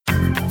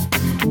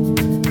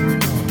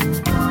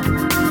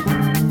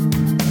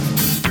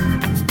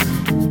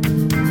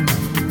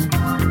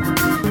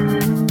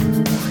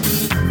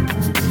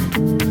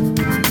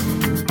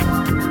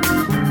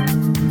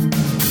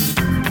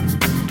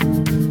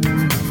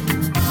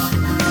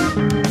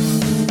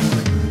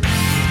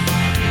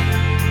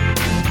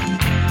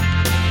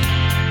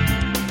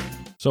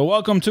So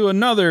welcome to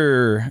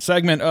another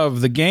segment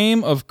of the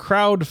Game of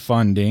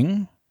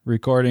Crowdfunding,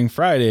 recording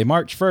Friday,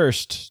 March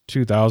 1st,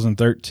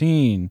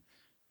 2013.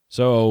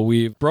 So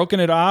we've broken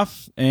it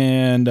off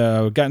and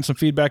gotten some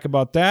feedback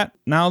about that.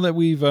 Now that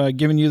we've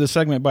given you the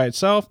segment by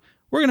itself,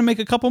 we're going to make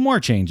a couple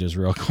more changes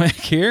real quick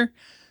here.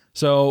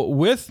 So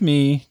with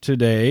me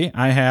today,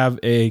 I have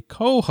a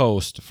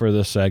co-host for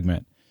this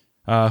segment.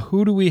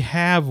 Who do we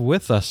have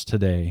with us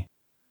today?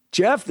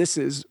 Jeff, this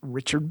is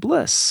Richard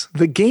Bliss,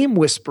 the Game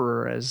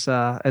Whisperer,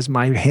 as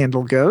my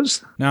handle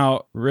goes.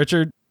 Now,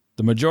 Richard,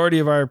 the majority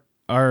of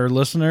our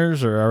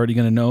listeners are already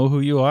going to know who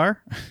you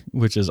are,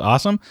 which is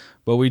awesome.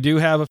 But we do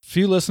have a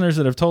few listeners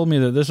that have told me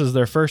that this is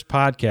their first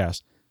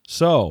podcast.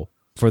 So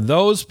for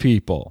those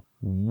people,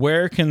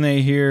 where can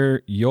they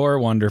hear your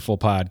wonderful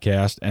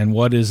podcast and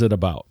what is it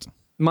about?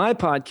 My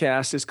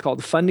podcast is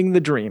called Funding the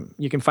Dream.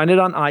 You can find it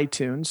on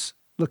iTunes.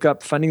 Look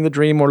up Funding the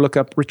Dream or look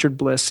up Richard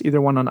Bliss,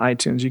 either one on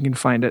iTunes. You can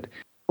find it.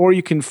 Or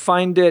you can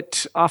find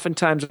it,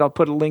 oftentimes I'll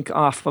put a link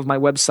off of my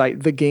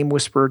website,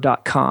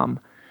 thegamewhisperer.com.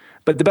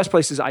 But the best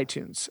place is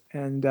iTunes.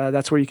 And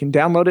that's where you can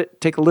download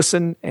it, take a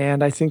listen.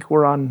 And I think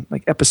we're on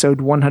like episode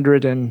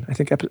 100 and I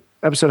think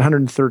episode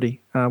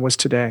 130 was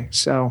today.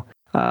 So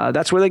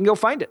that's where they can go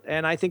find it.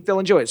 And I think they'll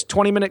enjoy it. It's a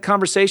 20-minute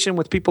conversation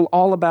with people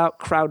all about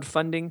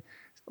crowdfunding.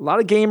 A lot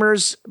of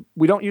gamers,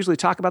 we don't usually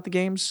talk about the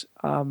games,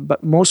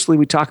 but mostly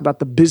we talk about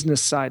the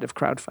business side of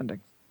crowdfunding.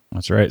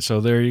 That's right.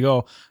 So there you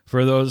go.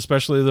 For those,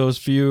 especially those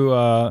few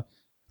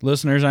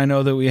listeners I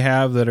know that we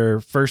have that are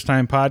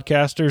first-time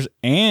podcasters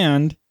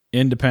and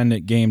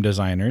independent game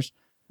designers,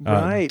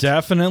 right.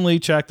 Definitely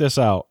check this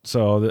out.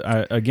 So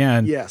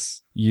again,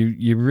 yes,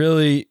 you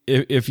really,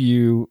 if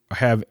you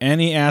have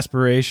any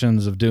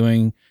aspirations of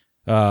doing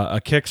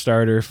a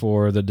Kickstarter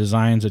for the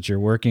designs that you're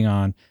working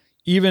on,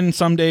 even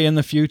someday in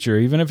the future,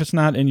 even if it's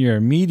not in your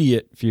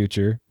immediate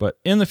future, but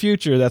in the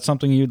future, that's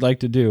something you'd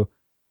like to do,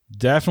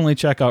 definitely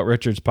check out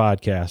Richard's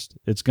podcast.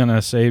 It's going to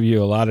save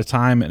you a lot of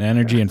time and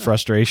energy and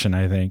frustration,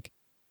 I think.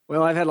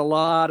 Well, I've had a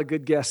lot of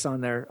good guests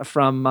on there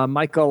from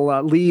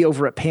Michael Lee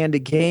over at Panda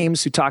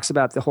Games, who talks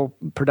about the whole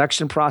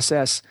production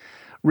process.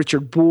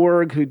 Richard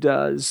Borg, who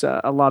does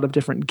a lot of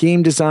different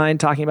game design,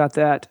 talking about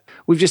that.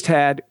 We've just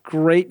had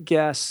great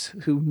guests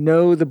who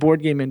know the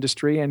board game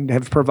industry and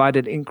have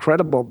provided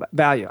incredible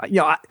value.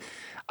 You know,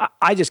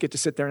 I just get to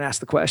sit there and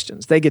ask the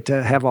questions. They get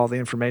to have all the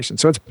information.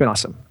 So it's been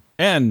awesome.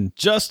 And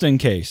just in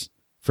case,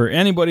 for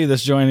anybody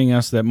that's joining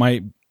us that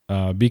might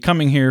be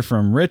coming here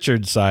from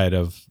Richard's side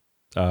of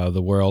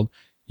the world,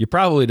 you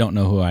probably don't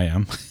know who I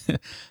am.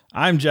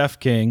 I'm Jeff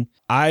King.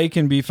 I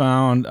can be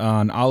found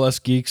on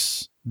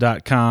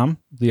allusgeeks.com,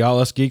 the All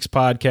Us Geeks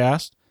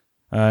podcast.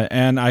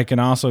 And I can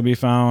also be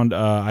found,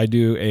 I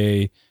do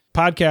a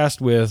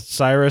podcast with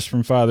Cyrus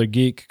from Father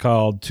Geek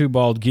called Two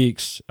Bald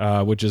Geeks,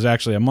 which is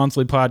actually a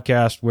monthly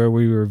podcast where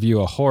we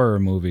review a horror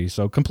movie.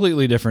 So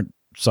completely different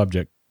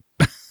subject.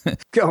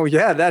 Oh,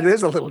 yeah, that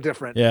is a little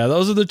different. Yeah,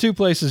 those are the two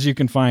places you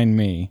can find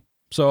me.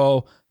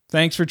 So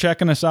thanks for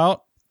checking us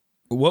out.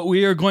 What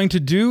we are going to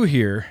do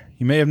here,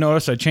 you may have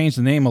noticed I changed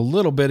the name a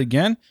little bit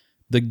again,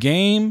 the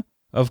Game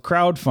of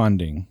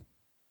Crowdfunding.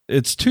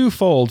 It's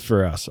twofold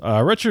for us.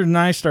 Richard and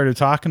I started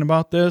talking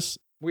about this.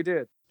 We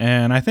did.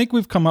 And I think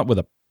we've come up with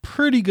a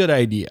pretty good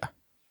idea.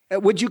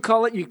 Would you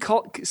call it,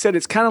 said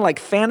it's kind of like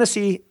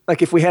fantasy,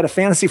 like if we had a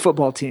fantasy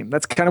football team.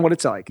 That's kind of what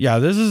it's like. Yeah,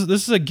 this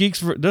is a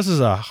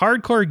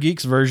hardcore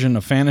geeks version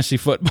of fantasy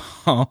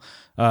football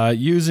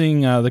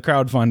using the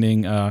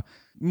crowdfunding,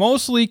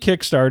 mostly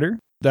Kickstarter.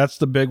 That's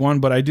the big one,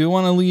 but I do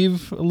want to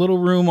leave a little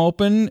room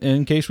open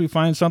in case we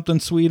find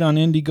something sweet on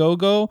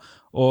Indiegogo,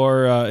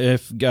 or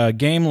if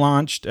Game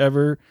Launched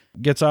ever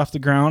gets off the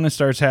ground and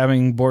starts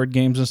having board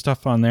games and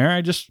stuff on there.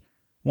 I just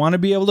want to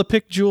be able to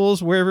pick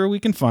jewels wherever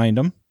we can find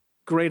them.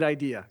 Great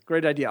idea.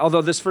 Great idea.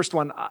 Although this first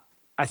one,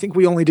 I think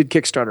we only did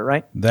Kickstarter,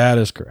 right? That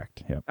is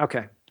correct. Yep.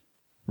 Okay.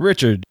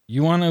 Richard,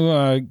 you want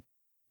to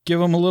give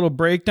them a little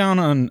breakdown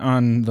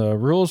on the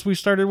rules we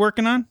started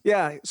working on?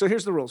 Yeah. So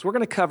here's the rules. We're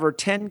going to cover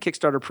 10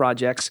 Kickstarter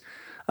projects,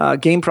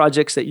 game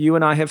projects that you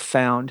and I have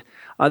found.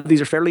 These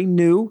are fairly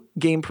new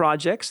game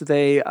projects.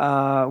 We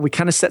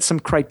kind of set some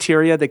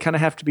criteria. They kind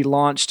of have to be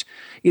launched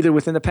either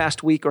within the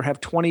past week or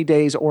have 20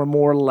 days or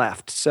more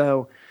left.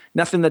 So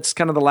nothing that's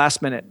kind of the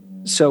last minute.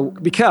 So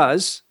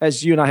because,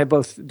 as you and I have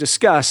both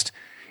discussed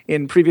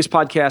in previous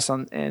podcasts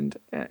and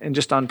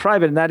just on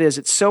private, and that is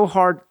it's so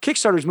hard.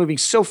 Kickstarter is moving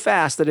so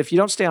fast that if you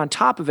don't stay on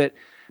top of it,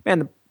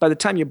 man, by the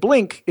time you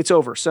blink, it's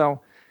over.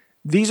 So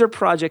these are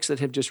projects that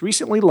have just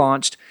recently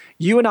launched.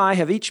 You and I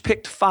have each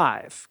picked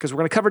 5 because we're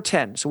going to cover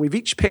 10. So we've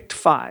each picked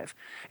 5.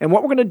 And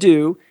what we're going to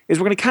do is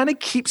we're going to kind of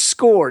keep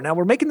score. Now,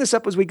 we're making this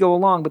up as we go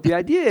along, but the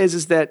idea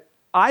is that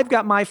I've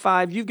got my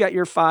 5, you've got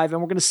your 5,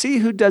 and we're going to see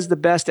who does the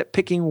best at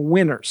picking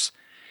winners.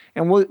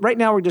 And right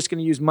now, we're just going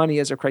to use money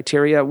as a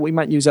criteria. We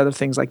might use other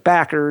things like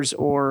backers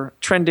or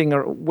trending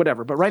or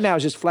whatever. But right now,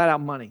 it's just flat out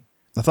money.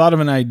 I thought of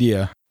an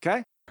idea.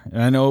 Okay.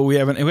 And I know we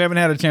haven't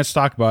had a chance to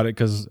talk about it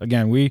because,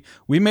 again, we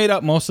made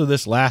up most of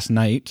this last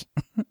night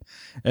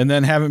and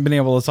then haven't been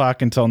able to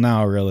talk until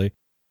now, really.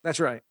 That's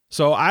right.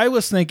 So I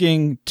was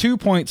thinking 2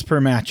 points per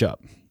matchup.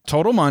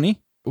 Total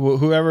money,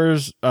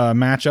 whoever's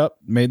matchup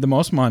made the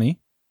most money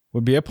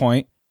would be a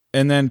point,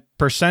 and then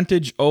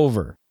percentage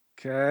over.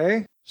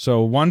 Okay.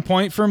 So 1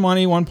 point for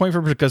money, 1 point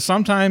for, because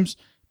sometimes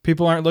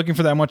people aren't looking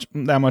for that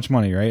much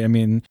money, right? I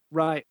mean,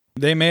 right.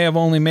 They may have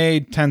only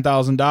made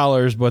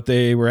 $10,000, but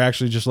they were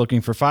actually just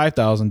looking for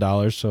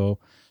 $5,000. So,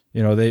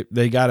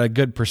 they got a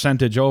good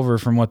percentage over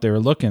from what they were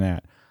looking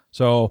at.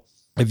 So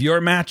if your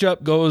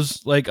matchup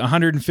goes like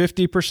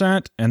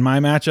 150% and my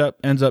matchup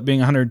ends up being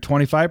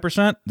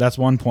 125%, that's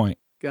 1 point.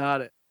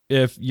 Got it.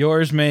 If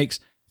yours makes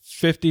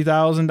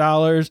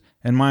 $50,000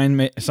 and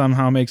mine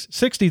somehow makes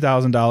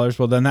 $60,000,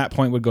 well, then that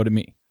point would go to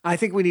me. I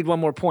think we need one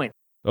more point.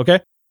 Okay.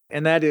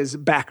 And that is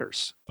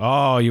backers.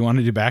 Oh, you want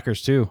to do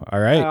backers too?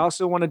 All right. I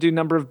also want to do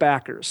number of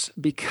backers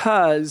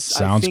because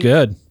sounds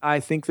good.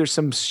 I think there's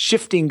some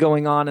shifting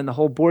going on in the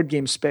whole board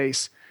game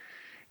space.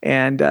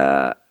 And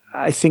I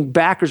think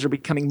backers are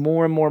becoming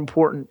more and more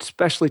important,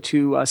 especially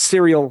to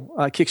serial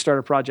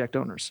Kickstarter project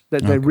owners.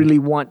 That they really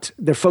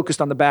they're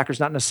focused on the backers,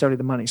 not necessarily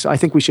the money. So I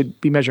think we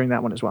should be measuring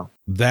that one as well.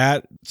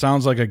 That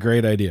sounds like a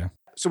great idea.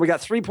 So we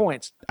got 3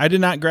 points. I did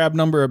not grab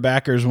number of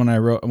backers when I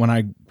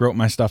wrote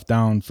my stuff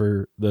down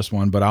for this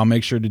one, but I'll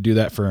make sure to do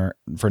that for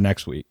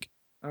next week.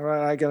 All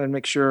right, I got to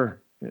make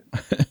sure.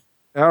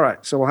 All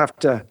right, so we'll have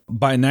to.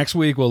 By next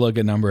week, we'll look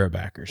at number of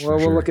backers. Well,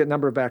 we'll look at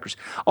number of backers.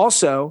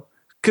 Also,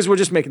 because we're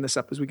just making this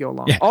up as we go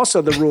along. Yeah.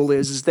 Also, the rule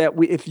is that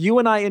if you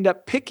and I end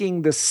up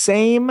picking the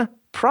same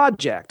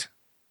project,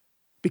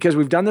 because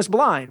we've done this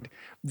blind,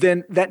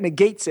 then that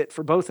negates it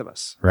for both of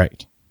us.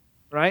 Right.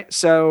 Right.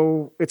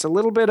 So it's a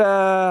little bit.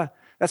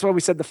 That's why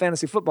we said the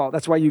fantasy football.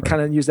 That's why you kind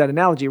of use that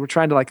analogy. We're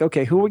trying to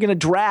okay, who are we going to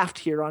draft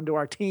here onto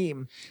our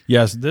team?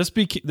 Yes, this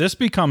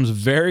becomes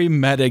very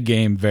meta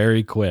game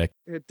very quick.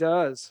 It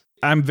does.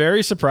 I'm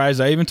very surprised.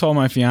 I even told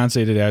my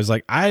fiance today, I was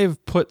like,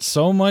 I've put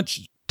so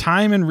much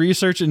time and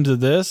research into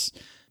this,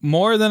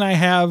 more than I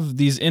have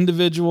these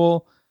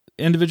individual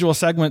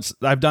segments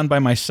I've done by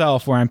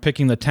myself where I'm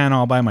picking the 10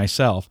 all by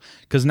myself.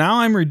 Because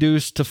now I'm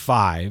reduced to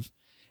 5.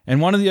 And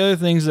one of the other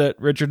things that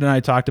Richard and I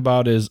talked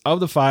about is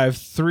of the 5,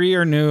 3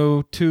 are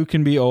new, 2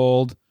 can be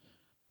old,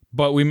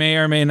 but we may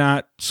or may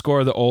not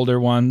score the older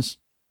ones.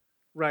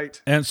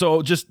 Right. And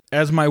so just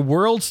as my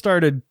world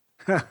started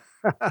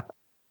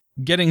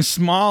getting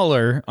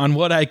smaller on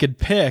what I could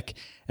pick,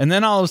 and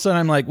then all of a sudden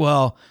I'm like,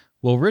 well,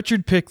 will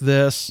Richard pick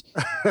this?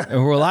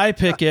 Or will I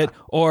pick it?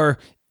 Or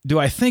do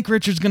I think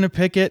Richard's going to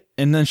pick it?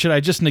 And then should I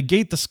just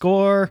negate the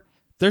score?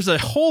 There's a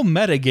whole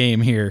meta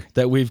game here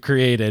that we've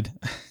created.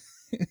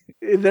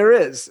 There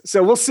is.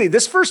 So we'll see.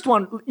 This first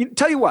one,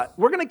 tell you what,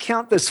 we're going to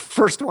count this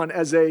first one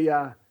as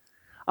I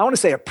want to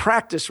say a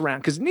practice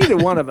round, because neither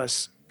one of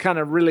us kind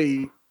of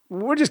really,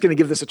 we're just going to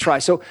give this a try.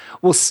 So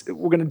we're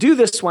going to do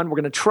this one. We're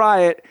going to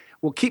try it.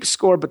 We'll keep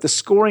score, but the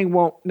scoring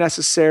won't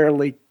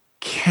necessarily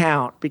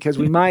count because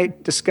we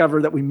might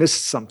discover that we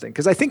missed something.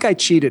 Because I think I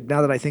cheated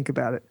now that I think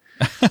about it.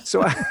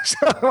 So I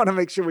want to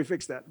make sure we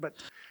fix that. But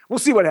we'll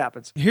see what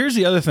happens. Here's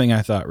the other thing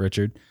I thought,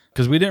 Richard,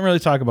 because we didn't really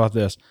talk about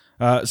this.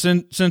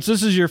 Since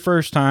this is your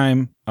first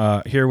time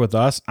here with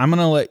us, I'm going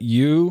to let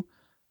you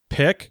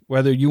pick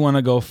whether you want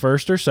to go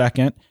first or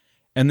second,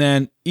 and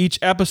then each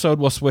episode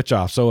will switch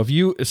off. So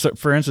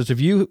for instance, if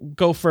you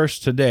go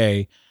first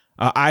today,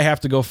 I have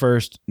to go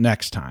first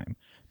next time.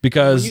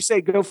 Because when you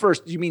say go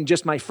first, you mean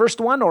just my first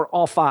one or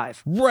all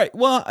 5? Right.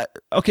 Well,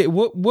 okay.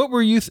 What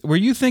were you were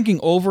you thinking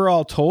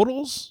overall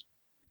totals?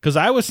 Because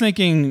I was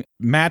thinking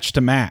match to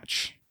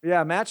match.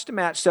 Yeah, match to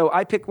match. So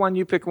I pick one,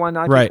 you pick one,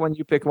 I right. pick one,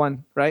 you pick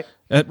one, right?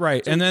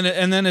 Right. So, and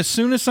then as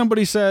soon as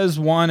somebody says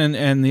one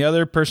and the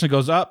other person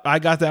goes up, I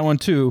got that one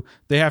too,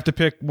 they have to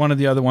pick one of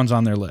the other ones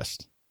on their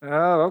list.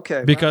 Oh,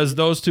 okay. Because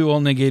those two will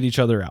negate each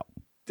other out.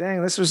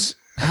 Dang, this was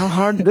how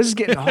hard. This is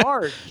getting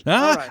hard.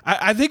 Right.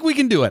 I think we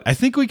can do it.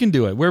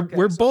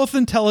 We're both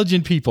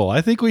intelligent people.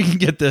 I think we can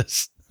get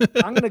this.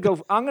 I'm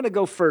gonna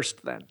go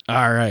first then.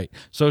 All right.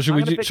 So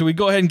should we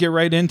go ahead and get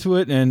right into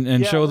it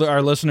and show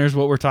our listeners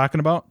what we're talking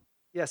about?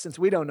 Yeah, since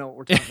we don't know what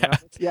we're talking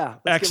about. Yeah.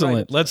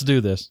 Excellent. Let's do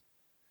this.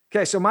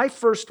 Okay, so my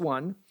first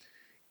one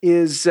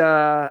is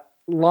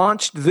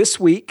launched this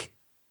week,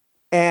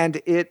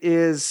 and it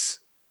is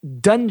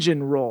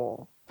Dungeon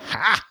Roll.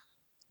 Ha!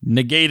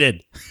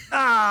 Negated.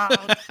 Oh,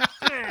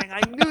 dang.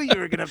 I knew you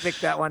were going to pick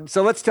that one.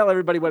 So let's tell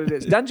everybody what it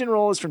is. Dungeon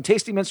Roll is from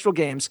Tasty Minstrel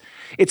Games.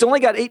 It's only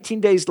got 18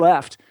 days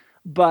left,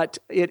 but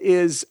it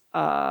is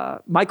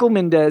Michael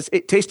Mendez,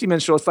 Tasty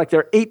Minstrel. It's like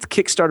their 8th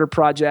Kickstarter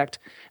project.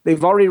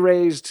 They've already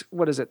raised,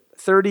 what is it,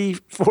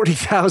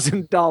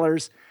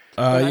 $40,000.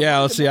 Yeah,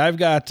 let's see. I've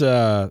got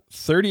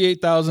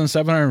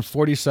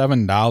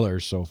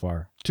 $38,747 so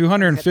far.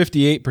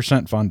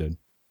 258% funded.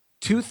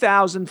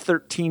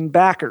 2013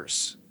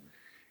 backers.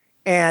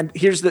 And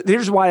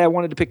here's why I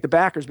wanted to pick the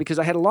backers, because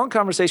I had a long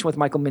conversation with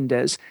Michael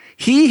Mendez.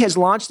 He has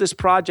launched this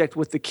project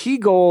with the key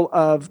goal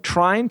of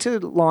trying to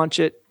launch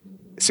it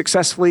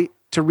successfully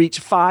to reach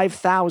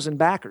 5,000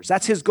 backers.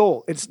 That's his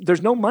goal.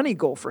 There's no money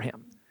goal for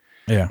him.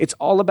 Yeah. It's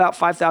all about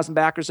 5,000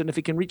 backers, and if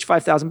he can reach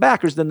 5,000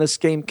 backers, then this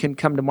game can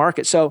come to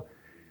market. So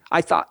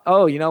I thought,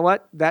 oh, you know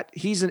what? That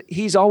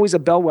he's always a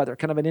bellwether,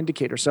 kind of an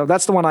indicator. So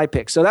that's the one I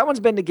picked. So that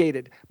one's been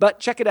negated. But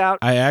check it out.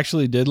 I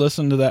actually did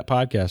listen to that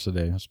podcast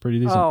today. It was pretty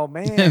decent. Oh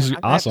man, It's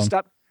awesome.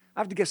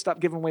 I have to stop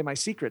giving away my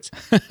secrets.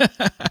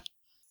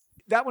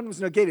 That one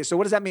was negated. So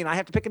what does that mean? I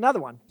have to pick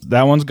another one.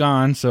 That one's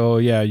gone. So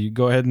yeah, you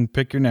go ahead and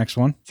pick your next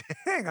one.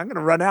 Dang, I'm going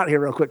to run out here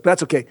real quick. But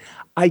that's okay.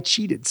 I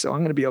cheated, so I'm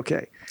going to be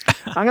okay.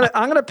 I'm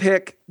going to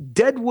pick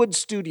Deadwood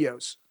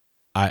Studios.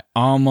 I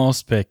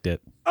almost picked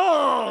it.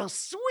 Oh,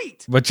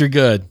 sweet. But you're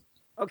good.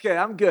 Okay,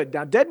 I'm good.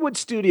 Now, Deadwood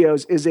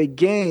Studios is a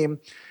game,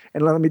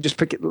 and let me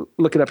just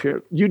look it up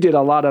here. You did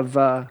a lot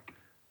of,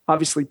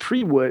 obviously,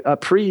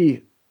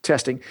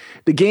 pre-testing.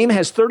 The game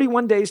has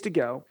 31 days to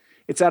go.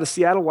 It's out of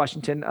Seattle,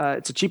 Washington.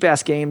 It's a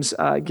cheap-ass games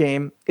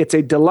game. It's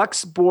a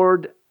deluxe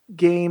board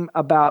game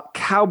about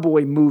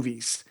cowboy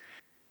movies.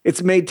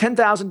 It's made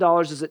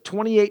 $10,000. It's at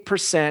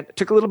 28%. It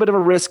took a little bit of a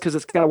risk because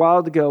it's got a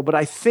while to go, but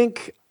I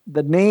think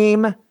the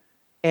name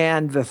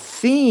and the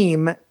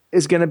theme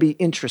is going to be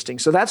interesting.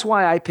 So that's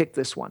why I picked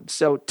this one.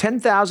 So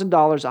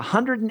 $10,000,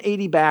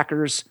 180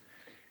 backers,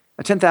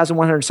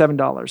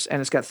 $10,107,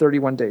 and it's got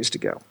 31 days to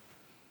go.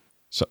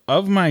 So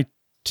of my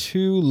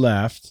two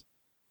left,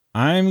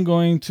 I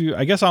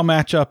guess I'll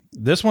match up.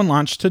 This one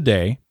launched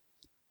today.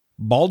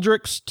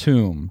 Baldrick's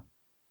Tomb,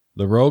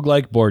 the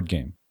roguelike board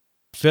game.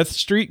 Fifth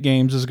Street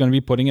Games is going to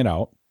be putting it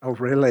out. Oh,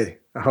 really?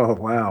 Oh,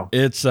 wow.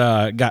 It's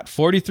got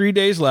 43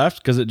 days left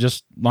because it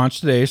just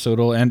launched today, so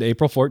it'll end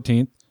April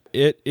 14th.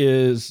 It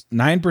is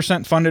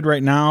 9% funded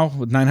right now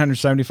with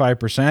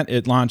 975%.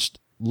 It launched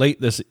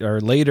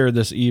later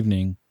this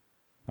evening.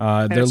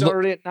 And it's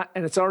already at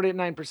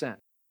 9%.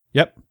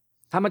 Yep.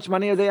 How much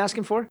money are they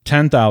asking for?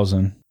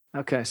 $10,000.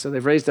 Okay, so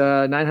they've raised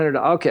 $900.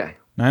 Okay,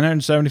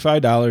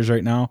 $975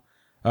 right now.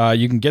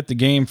 You can get the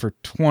game for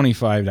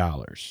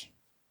 $25.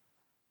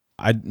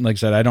 Like I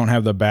said, I don't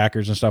have the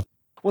backers and stuff.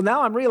 Well,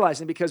 now I'm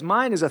realizing because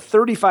mine is a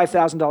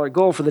 $35,000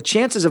 goal for the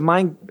chances of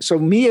mine. So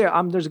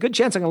there's a good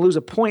chance I'm going to lose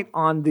a point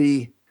on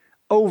the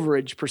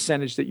overage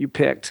percentage that you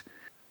picked.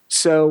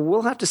 So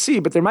we'll have to see,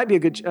 but there might be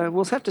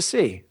we'll have to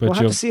see. We'll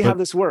have to see how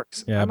this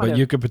works. Yeah,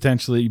 you could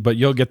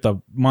you'll get the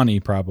money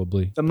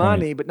probably. The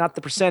money, but not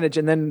the percentage.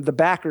 And then the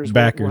backers.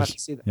 We'll have to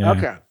see that. Yeah.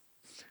 Okay.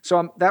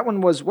 So that one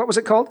what was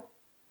it called?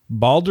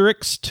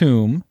 Baldrick's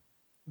Tomb.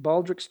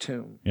 Baldrick's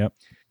Tomb. Yep.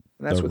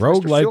 And that's the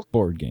roguelike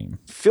board game.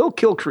 Phil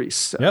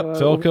Kilcrease. Yep,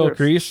 Phil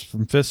Kilcrease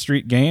from Fifth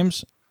Street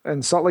Games.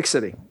 In Salt Lake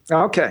City.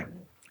 Okay.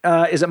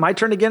 Is it my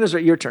turn again, or is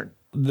it your turn?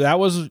 That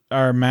was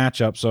our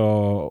matchup,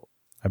 so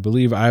I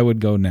believe I would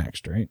go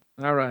next, right?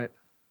 All right.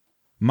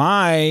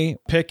 My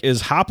pick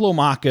is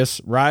Hoplomachus,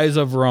 Rise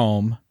of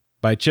Rome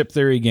by Chip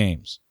Theory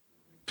Games.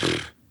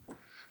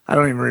 I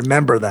don't even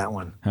remember that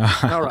one.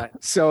 All right.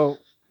 So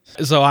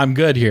I'm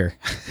good here.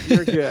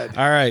 You're good.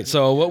 All right.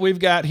 So what we've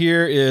got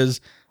here is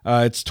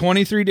it's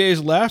 23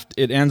 days left.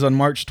 It ends on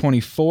March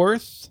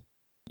 24th.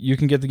 You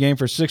can get the game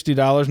for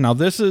 $60. Now,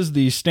 this is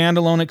the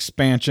standalone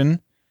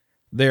expansion.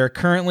 They are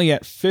currently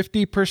at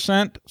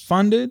 50%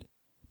 funded.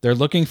 They're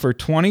looking for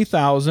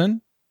 $20,000.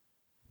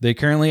 They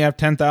currently have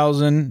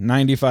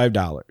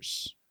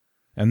 $10,095.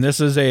 And this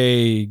is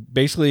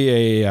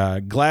basically a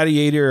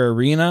gladiator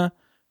arena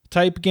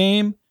type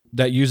game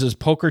that uses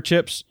poker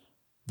chips.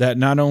 That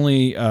not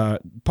only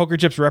poker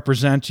chips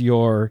represent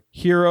your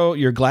hero,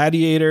 your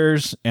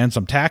gladiators, and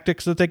some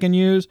tactics that they can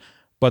use,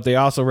 but they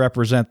also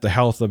represent the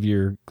health of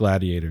your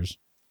gladiators.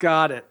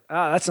 Got it.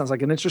 That sounds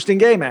like an interesting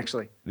game,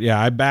 actually.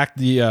 Yeah, I backed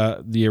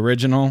the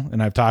original,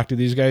 and I've talked to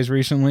these guys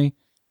recently.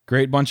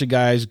 Great bunch of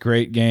guys,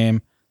 great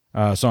game.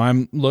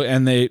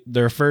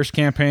 Their first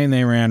campaign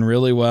they ran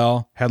really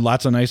well. Had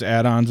lots of nice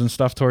add-ons and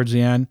stuff towards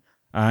the end.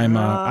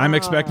 I'm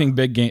expecting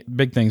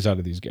big things out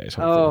of these guys.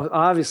 Hopefully. Oh,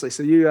 obviously.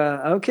 So you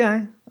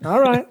okay? All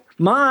right.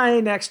 My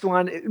next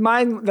one, that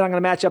I'm going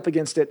to match up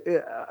against it.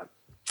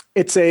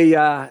 It's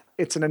an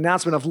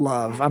announcement of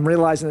love. I'm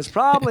realizing it's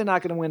probably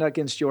not going to win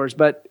against yours,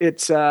 but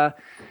it's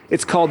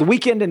called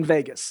Weekend in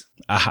Vegas.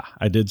 Aha,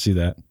 I did see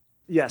that.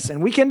 Yes,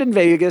 and Weekend in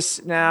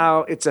Vegas. Now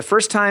it's a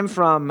first time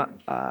from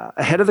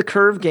Ahead of the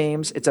Curve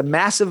Games. It's a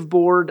massive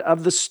board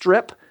of the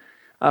Strip.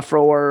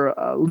 For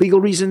legal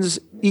reasons,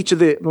 each of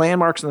the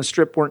landmarks on the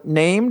Strip weren't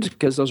named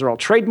because those are all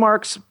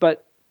trademarks,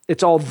 but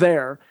it's all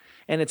there.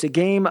 And it's a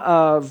game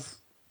of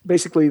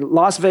basically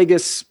Las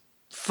Vegas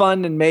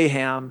fun and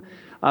mayhem.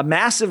 A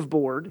massive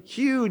board,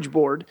 huge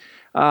board.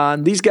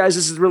 These guys,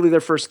 this is really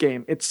their first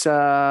game. It's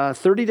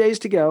 30 days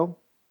to go.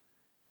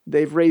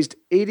 They've raised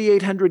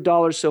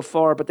 $8,800 so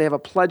far, but they have a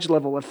pledge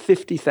level of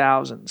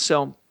 $50,000.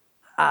 So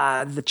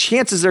the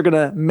chances they're going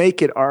to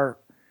make it are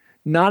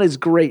not as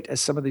great as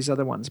some of these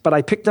other ones, but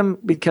I picked them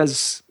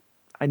because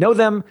I know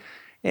them,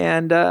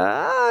 and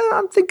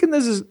I'm thinking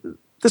this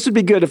would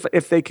be good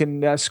if they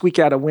can squeak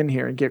out a win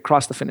here and get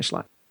across the finish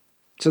line.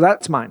 So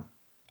that's mine.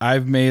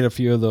 I've made a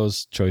few of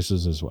those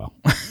choices as well.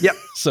 Yep.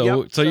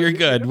 So you're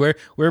good.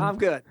 I'm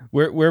good.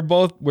 We're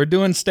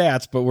doing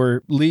stats, but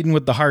we're leading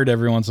with the heart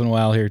every once in a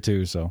while here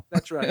too. So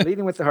that's right,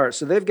 leading with the heart.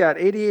 So they've got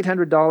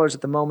 $8,800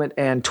 at the moment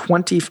and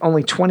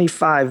only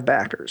 25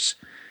 backers.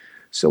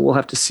 So we'll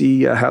have to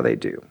see how they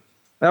do.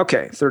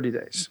 Okay, 30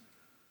 days.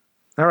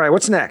 All right,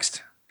 what's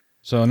next?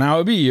 So now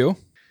it'd be you.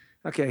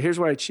 Okay, here's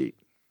where I cheat.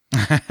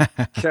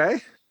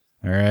 Okay.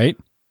 All right.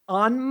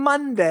 On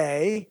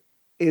Monday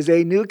is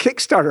a new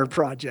Kickstarter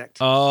project.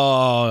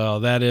 Oh,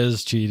 that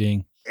is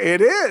cheating.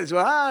 It is.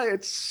 Well,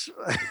 it's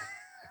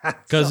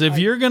because if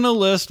you're going to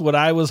list what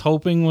I was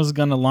hoping was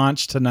going to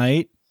launch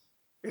tonight.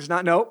 It's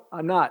not. No,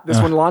 I'm not.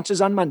 This one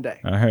launches on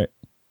Monday. All right.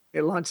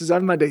 It launches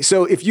on Monday.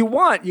 So if you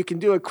want, you can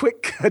do a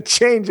quick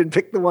change and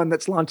pick the one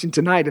that's launching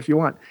tonight if you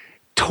want.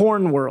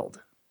 Torn World.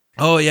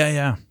 Oh,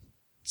 yeah.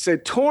 So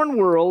Torn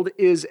World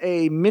is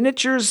a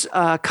miniatures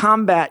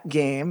combat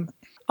game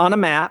on a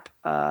map.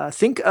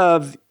 Think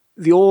of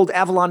the old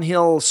Avalon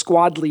Hill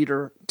squad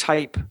leader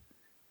type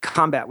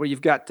combat where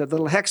you've got the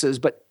little hexes,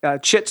 but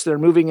chits that are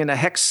moving in a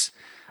hex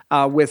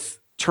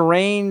with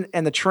terrain,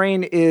 and the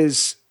terrain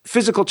is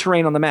physical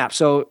terrain on the map.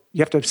 So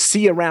you have to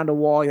see around a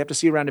wall, you have to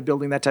see around a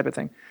building, that type of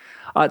thing.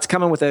 It's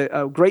coming with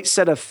a great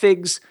set of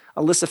figs.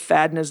 Alyssa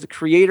Fadden is the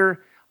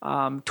creator.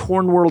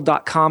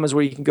 Tornworld.com is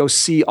where you can go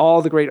see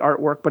all the great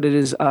artwork, but it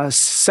is a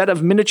set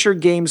of miniature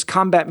games,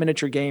 combat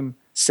miniature game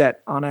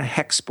set on a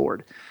hex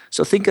board.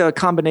 So think a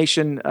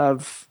combination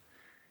of,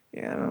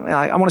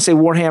 I want to say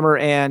Warhammer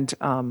and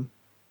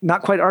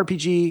not quite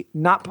RPG,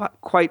 not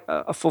quite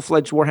a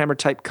full-fledged Warhammer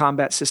type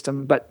combat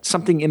system, but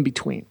something in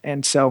between.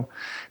 And so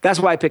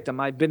that's why I picked them.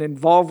 I've been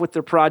involved with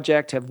their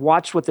project, have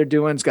watched what they're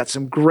doing. It's got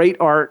some great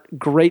art,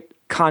 great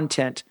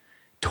content.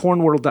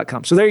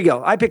 Tornworld.com. So there you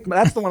go.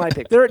 That's the one I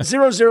picked. They're at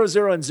 0, 0,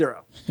 0, and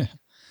 0.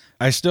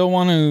 I still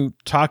want to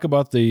talk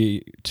about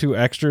the 2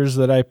 extras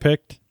that I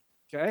picked.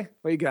 Okay.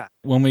 What you got?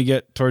 When we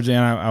get towards the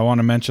end, I want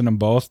to mention them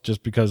both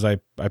just because I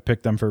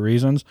picked them for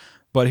reasons.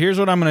 But here's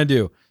what I'm going to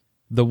do.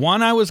 The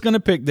one I was going to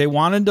pick, they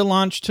wanted to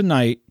launch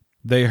tonight.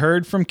 They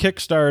heard from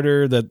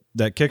Kickstarter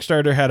that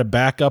Kickstarter had a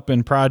backup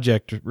in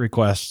project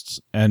requests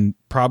and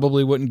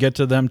probably wouldn't get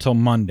to them till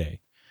Monday.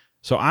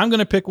 So I'm going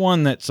to pick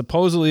one that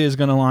supposedly is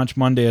going to launch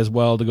Monday as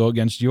well to go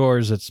against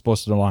yours that's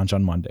supposed to launch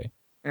on Monday.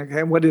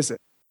 Okay, what is it?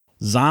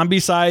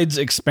 Zombicides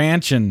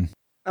expansion.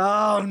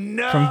 Oh,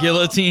 no. From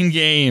Guillotine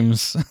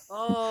Games.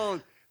 Oh,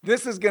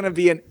 this is going to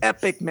be an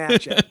epic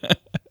matchup.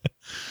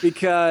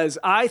 Because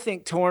I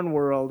think Torn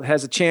World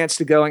has a chance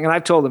to go, and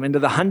I've told them, into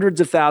the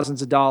hundreds of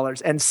thousands of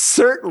dollars. And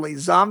certainly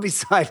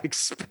Zombicide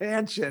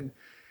expansion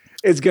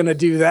is going to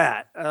do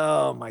that.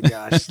 Oh my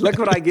gosh. Look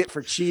what I get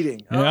for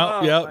cheating.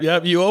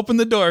 Yep. You opened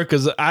the door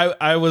because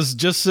I was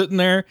just sitting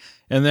there.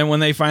 And then when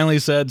they finally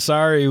said,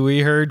 sorry,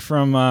 we heard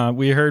from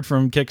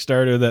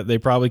Kickstarter that they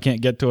probably can't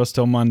get to us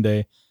till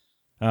Monday.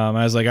 I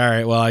was like, all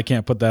right, well, I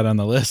can't put that on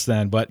the list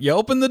then. But you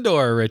opened the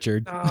door,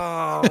 Richard.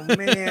 Oh,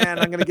 man.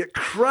 I'm going to get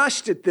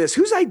crushed at this.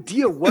 Whose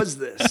idea was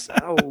this?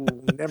 Oh,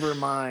 never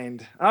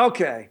mind.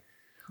 Okay.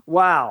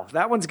 Wow.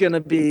 That one's going to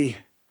be,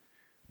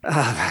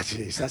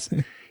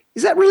 jeez,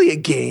 is that really a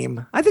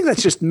game? I think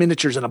that's just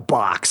miniatures in a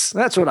box.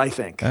 That's what I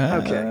think.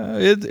 Okay.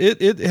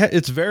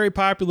 It's very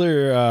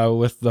popular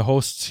with the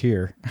hosts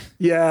here.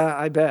 Yeah,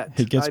 I bet.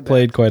 It gets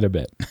played quite a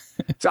bit.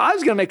 So I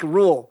was going to make a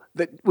rule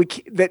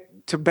that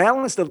to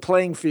balance the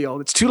playing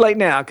field. It's too late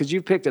now because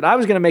you've picked it. I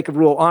was going to make a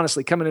rule,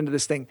 honestly, coming into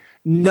this thing,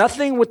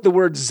 nothing with the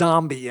word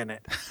zombie in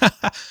it.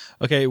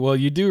 Okay, well,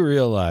 you do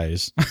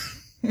realize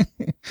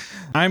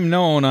I'm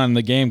known on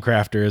the Game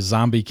Crafter as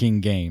Zombie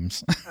King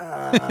Games.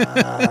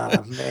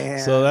 Man.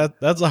 So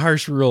that's a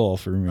harsh rule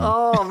for me.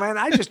 Oh man,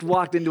 I just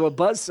walked into a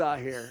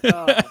buzzsaw here.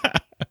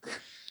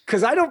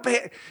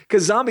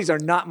 Because zombies are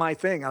not my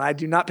thing, and I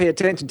do not pay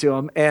attention to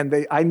them.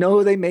 And I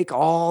know they make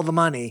all the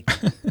money.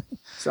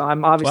 So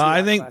I'm obviously.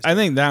 Well, I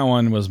think that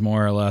one was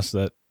more or less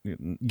that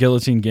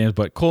Guillotine Games,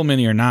 but Cool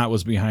Mini or Not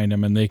was behind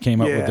them, and they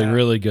came up with the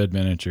really good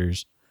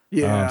miniatures.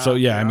 Yeah.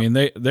 I mean,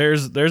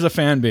 there's a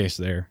fan base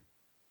there.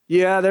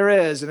 Yeah, there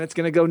is, and it's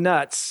going to go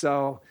nuts.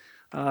 So,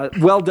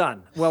 well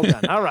done. All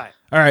right.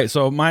 All right.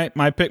 So my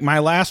pick, my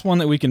last one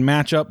that we can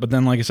match up, but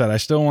then, like I said, I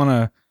still want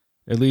to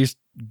at least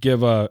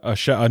give a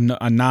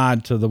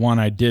nod to the one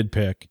I did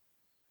pick.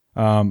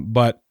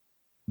 But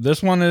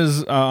this one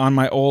is on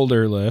my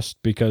older list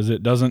because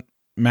it doesn't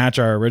match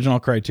our original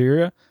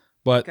criteria.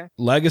 But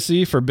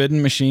Legacy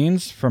Forbidden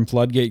Machines from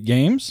Floodgate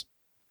Games.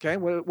 Okay.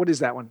 What is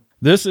that one?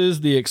 This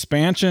is the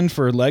expansion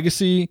for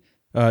Legacy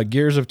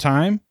Gears of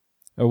Time,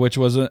 which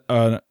was a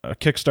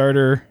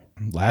Kickstarter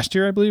last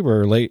year, I believe,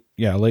 or late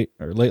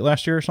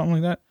last year or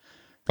something like that.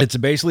 It's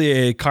basically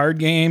a card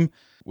game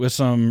with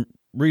some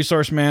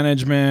resource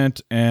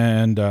management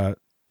and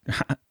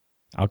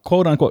I'll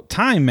quote unquote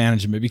time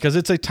management because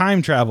it's a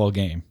time travel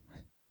game.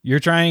 You're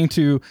trying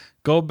to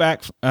go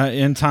back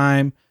in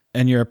time,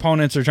 and your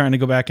opponents are trying to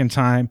go back in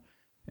time,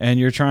 and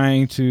you're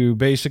trying to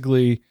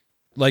basically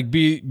like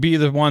be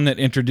the one that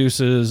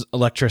introduces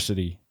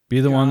electricity, be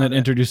the one that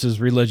introduces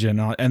religion,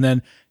 and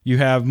then you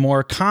have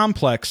more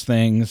complex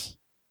things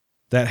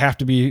that have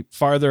to be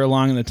farther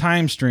along in the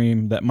time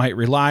stream that might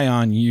rely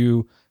on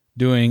you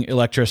doing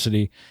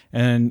electricity.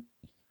 And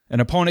an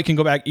opponent can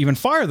go back even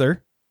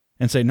farther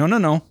and say,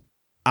 no,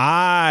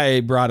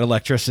 I brought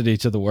electricity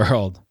to the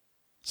world.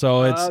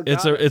 So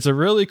it's a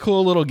really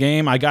cool little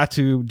game. I got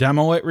to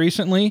demo it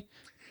recently.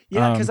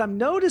 Yeah, because I'm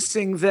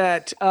noticing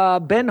that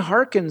Ben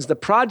Harkins, the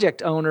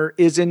project owner,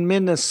 is in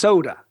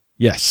Minnesota.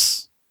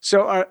 Yes.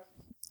 So,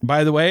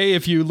 by the way,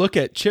 if you look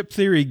at Chip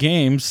Theory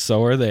games,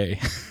 so are they.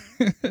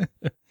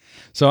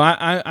 So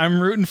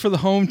I'm rooting for the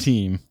home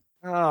team.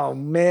 Oh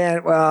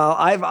man! Well,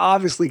 I've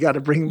obviously got to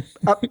bring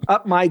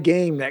up my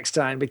game next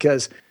time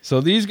because.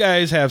 So these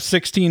guys have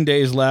 16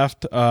 days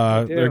left.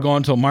 They're going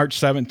until March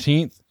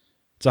 17th.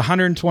 It's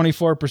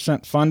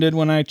 124% funded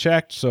when I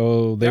checked.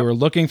 So they were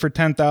looking for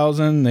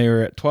 10,000. They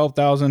were at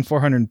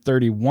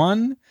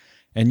 12,431,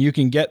 and you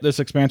can get this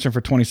expansion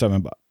for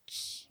 $27.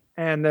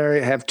 And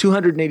they have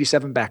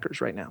 287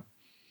 backers right now.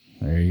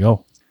 There you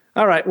go.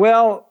 All right.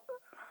 Well,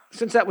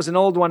 since that was an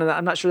old one, and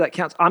I'm not sure that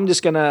counts, I'm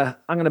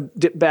gonna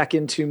dip back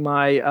into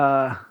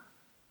my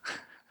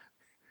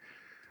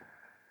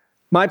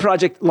my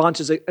project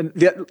launches.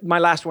 My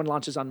last one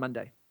launches on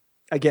Monday,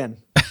 again.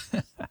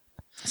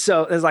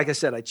 So as like I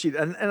said, I cheated,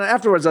 and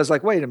afterwards I was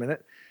like, wait a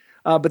minute.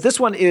 But this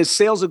one is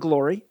Sails of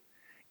Glory.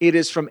 It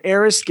is from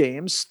Eris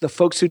Games, the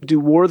folks who do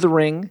War of the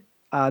Ring,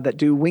 that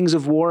do Wings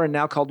of War, and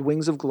now called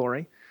Wings of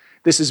Glory.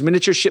 This is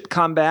miniature ship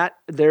combat.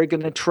 They're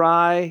going to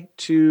try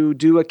to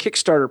do a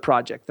Kickstarter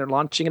project. They're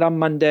launching it on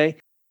Monday.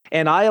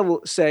 And I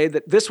will say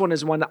that this one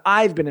is one that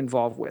I've been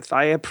involved with.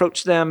 I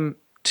approached them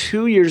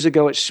 2 years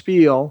ago at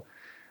Spiel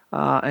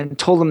and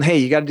told them, hey,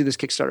 you got to do this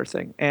Kickstarter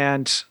thing.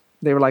 And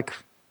they were like,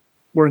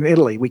 we're in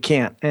Italy. We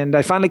can't. And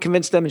I finally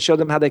convinced them and showed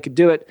them how they could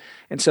do it.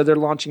 And so they're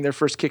launching their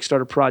first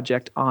Kickstarter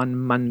project on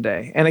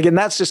Monday. And again,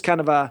 that's just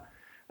that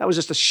was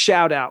just a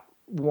shout out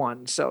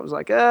one. So I was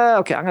like,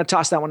 okay, I'm going to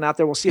toss that one out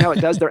there. We'll see how it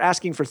does. They're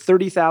asking for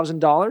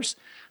 $30,000.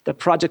 The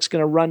project's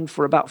going to run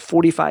for about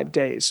 45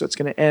 days. So it's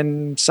going to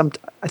end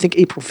I think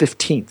April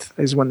 15th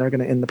is when they're going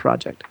to end the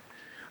project.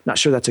 Not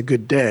sure that's a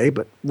good day,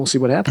 but we'll see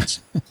what happens.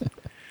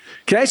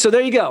 Okay. So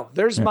there you go.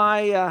 There's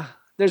mine. Now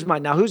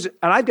and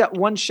I've got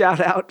one shout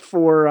out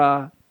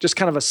for, just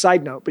kind of a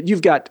side note, but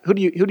you've got, who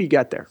do you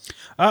got there?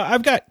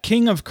 I've got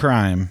King of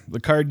Crime, the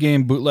card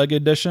game bootleg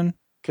edition.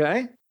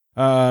 Okay.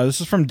 This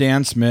is from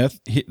Dan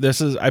Smith.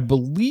 I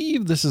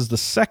believe this is the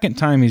second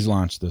time he's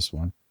launched this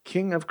one.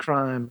 King of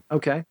Crime.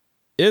 Okay.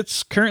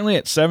 It's currently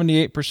at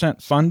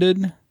 78%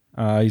 funded.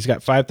 He's got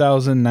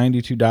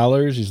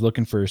 $5,092. He's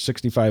looking for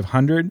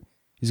 $6,500.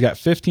 He's got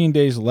 15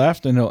 days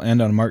left, and it'll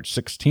end on March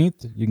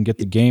 16th. You can get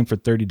the game for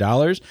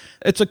 $30.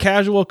 It's a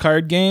casual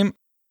card game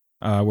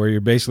where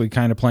you're basically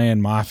kind of playing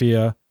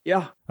mafia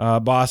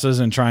bosses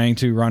and trying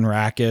to run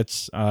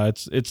rackets.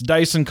 It's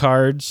dice and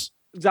cards.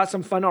 Got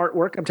some fun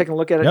artwork. I'm taking a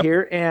look at it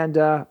here,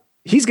 and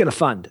he's going to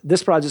fund.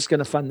 This project's going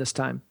to fund this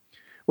time.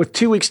 With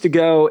 2 weeks to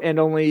go and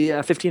only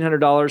 $1,500,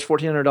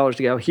 $1,400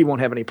 to go, he won't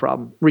have any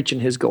problem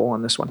reaching his goal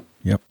on this one.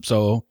 Yep.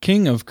 So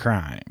King of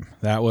Crime.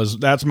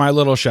 That's my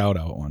little shout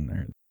out one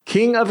there.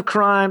 King of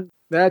Crime.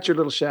 That's your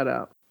little shout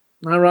out.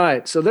 All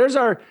right. So there's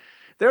our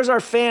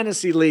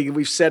fantasy league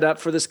we've set up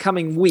for this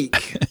coming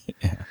week.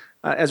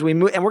 As we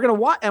move, and we're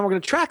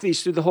going to track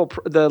these through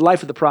the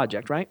life of the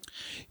project, right?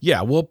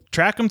 Yeah, we'll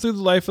track them through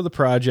the life of the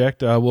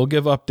project. We'll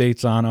give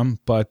updates on them,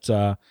 but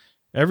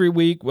every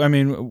week, I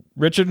mean,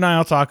 Richard and I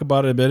will talk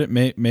about it a bit.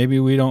 Maybe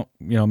we don't,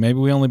 maybe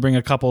we only bring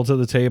a couple to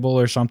the table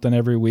or something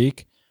every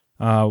week,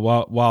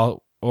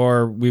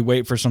 or we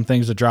wait for some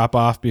things to drop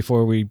off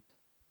before we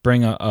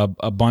bring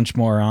a bunch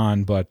more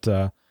on. But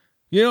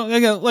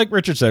like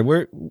Richard said,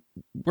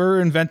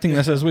 we're inventing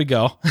this as we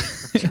go.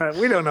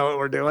 We don't know what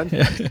we're doing.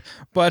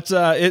 But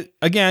you're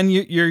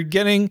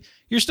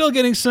still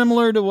getting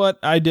similar to what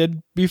I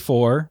did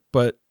before,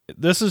 but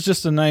this is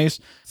just a nice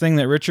thing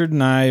that Richard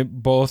and I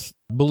both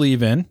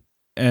believe in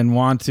and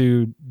want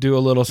to do a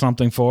little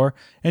something for.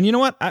 And you know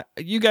what?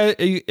 You guys,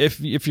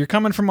 if you're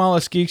coming from All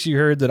Us Geeks, you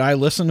heard that I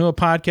listen to a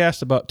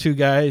podcast about two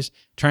guys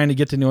trying to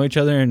get to know each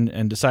other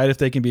and decide if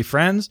they can be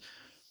friends.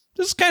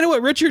 This is kind of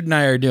what Richard and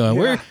I are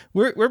doing. Yeah.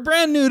 We're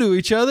brand new to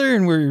each other,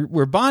 and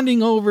we're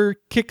bonding over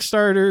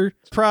Kickstarter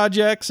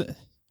projects.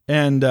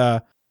 And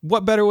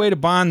what better way to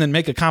bond than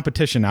make a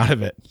competition out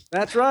of it?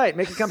 That's right,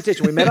 make a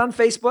competition. We met on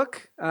Facebook.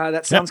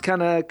 That sounds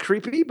kind of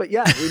creepy, but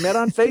yeah, we met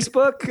on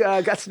Facebook,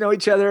 got to know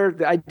each other.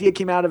 The idea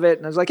came out of it,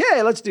 and I was like,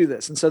 "Hey, let's do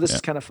this." And so this is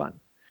kind of fun.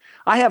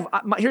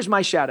 Here's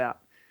my shout out.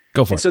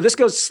 Go for it. So this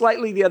goes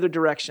slightly the other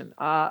direction.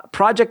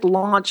 Project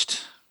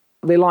launched.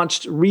 They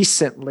launched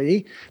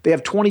recently. They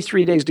have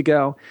 23 days to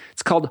go.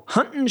 It's called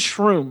Huntin'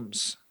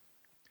 Shrooms,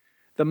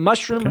 the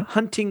Mushroom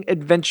Hunting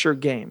Adventure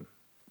Game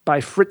by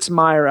Fritz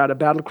Meyer out of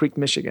Battle Creek,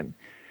 Michigan.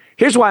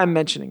 Here's why I'm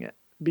mentioning it.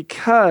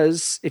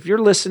 Because if you're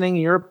listening,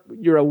 you're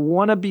a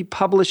wannabe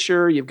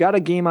publisher, you've got a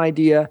game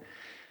idea.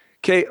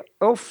 Okay,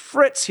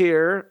 Fritz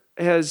here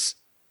is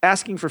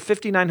asking for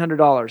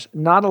 $5,900.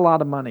 Not a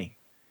lot of money.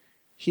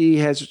 He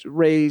has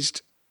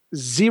raised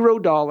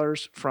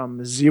 $0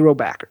 from 0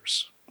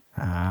 backers.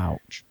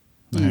 Ouch.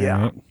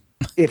 Yeah. Right.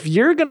 If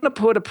you're going to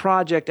put a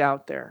project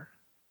out there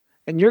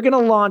and you're going to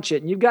launch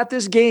it and you've got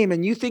this game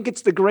and you think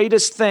it's the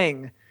greatest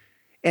thing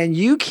and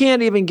you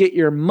can't even get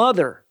your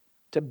mother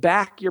to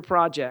back your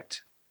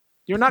project,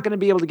 you're not going to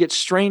be able to get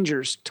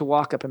strangers to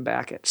walk up and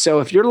back it. So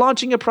if you're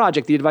launching a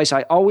project, the advice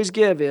I always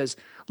give is,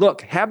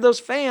 look, have those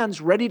fans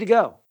ready to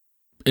go.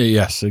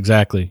 Yes,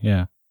 exactly.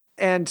 Yeah.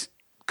 And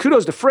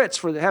kudos to Fritz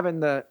for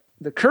having the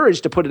courage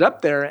to put it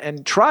up there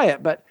and try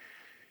it. But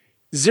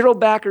zero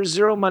backers,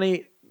 zero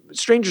money,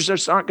 strangers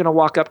just aren't going to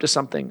walk up to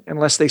something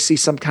unless they see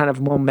some kind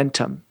of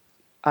momentum.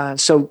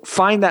 So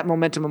find that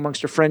momentum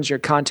amongst your friends, your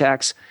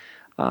contacts,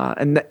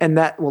 and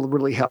that will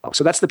really help.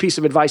 So that's the piece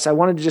of advice. I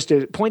wanted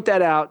to point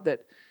that out,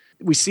 that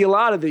we see a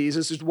lot of these.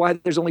 This is why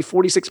there's only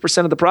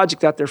 46% of the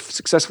project out there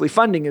successfully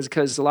funding, is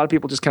because a lot of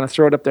people just kind of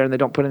throw it up there and they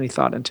don't put any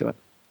thought into it.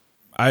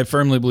 I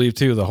firmly believe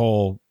too, the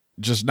whole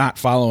just not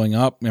following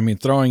up. I mean,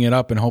 throwing it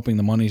up and hoping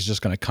the money's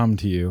just going to come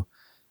to you.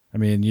 I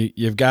mean,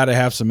 you've got to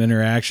have some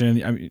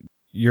interaction. I mean,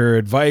 your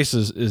advice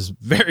is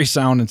very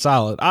sound and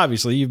solid.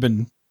 Obviously, you've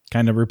been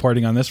kind of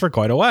reporting on this for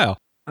quite a while.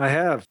 I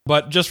have.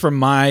 But just from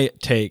my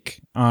take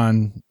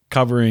on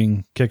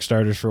covering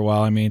Kickstarters for a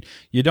while, I mean,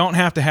 you don't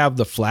have to have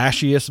the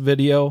flashiest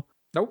video.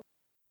 Nope.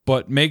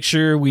 But make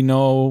sure we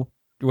know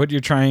what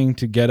you're trying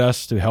to get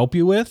us to help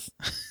you with.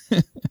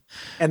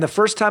 And the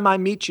first time I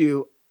meet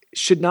you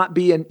should not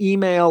be an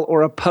email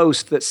or a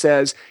post that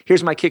says,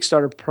 here's my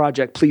Kickstarter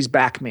project, please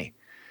back me.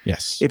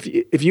 Yes.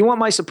 If you want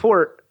my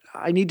support,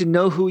 I need to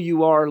know who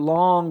you are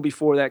long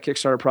before that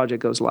Kickstarter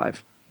project goes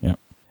live. Yeah.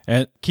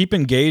 And keep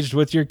engaged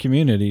with your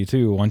community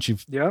too. Once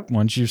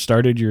you've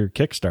started your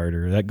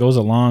Kickstarter, that goes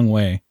a long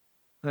way.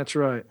 That's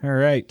right. All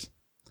right.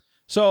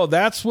 So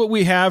that's what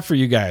we have for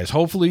you guys.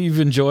 Hopefully you've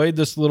enjoyed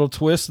this little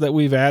twist that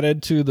we've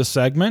added to the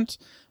segment.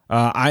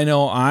 I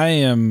know I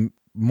am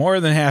more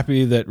than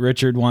happy that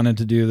Richard wanted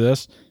to do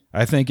this.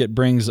 I think it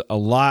brings a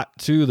lot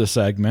to the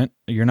segment.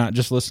 You're not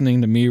just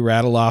listening to me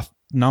rattle off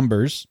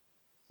numbers.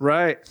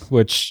 Right.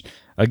 Which,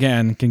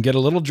 again, can get a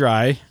little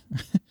dry.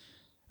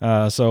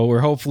 So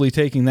we're hopefully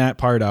taking that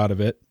part out of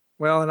it.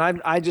 Well,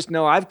 and I just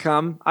know I've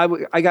come.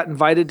 I got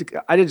invited.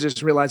 I didn't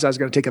just realize I was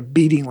going to take a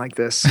beating like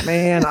this.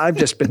 Man, I've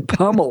just been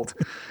pummeled.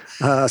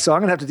 So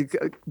I'm going to have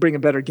to bring a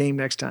better game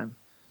next time.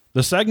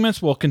 The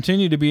segments will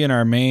continue to be in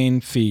our main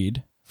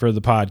feed for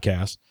the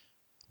podcast.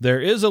 There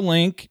is a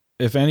link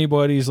if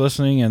anybody's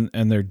listening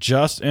and they're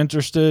just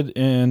interested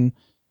in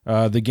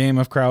the game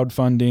of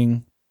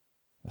crowdfunding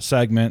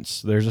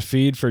segments. There's a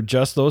feed for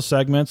just those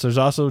segments. There's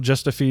also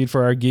just a feed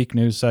for our Geek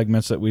News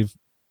segments that we've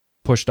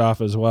pushed off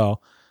as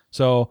well.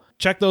 So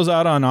check those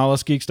out on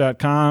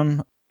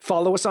allusgeeks.com.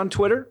 Follow us on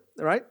Twitter,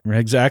 right?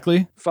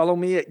 Exactly. Follow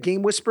me at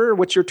Game Whisperer.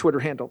 What's your Twitter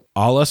handle?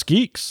 All Us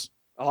Geeks.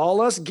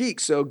 All Us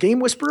Geeks. So Game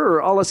Whisperer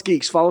or All Us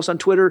Geeks. Follow us on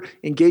Twitter.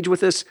 Engage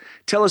with us.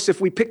 Tell us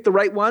if we picked the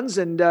right ones,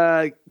 and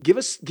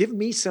give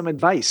me some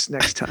advice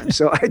next time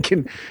so I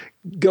can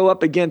go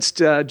up against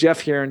Jeff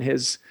here and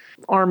his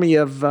army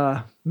of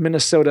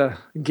Minnesota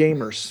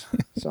gamers.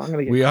 So I'm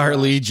gonna get. We are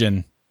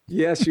Legion.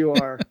 Yes, you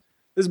are. This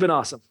has been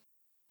awesome.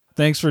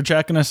 Thanks for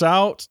checking us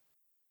out.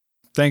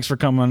 Thanks for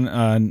coming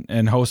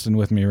and hosting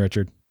with me,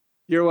 Richard.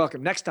 You're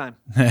welcome. Next time.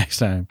 Next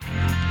time.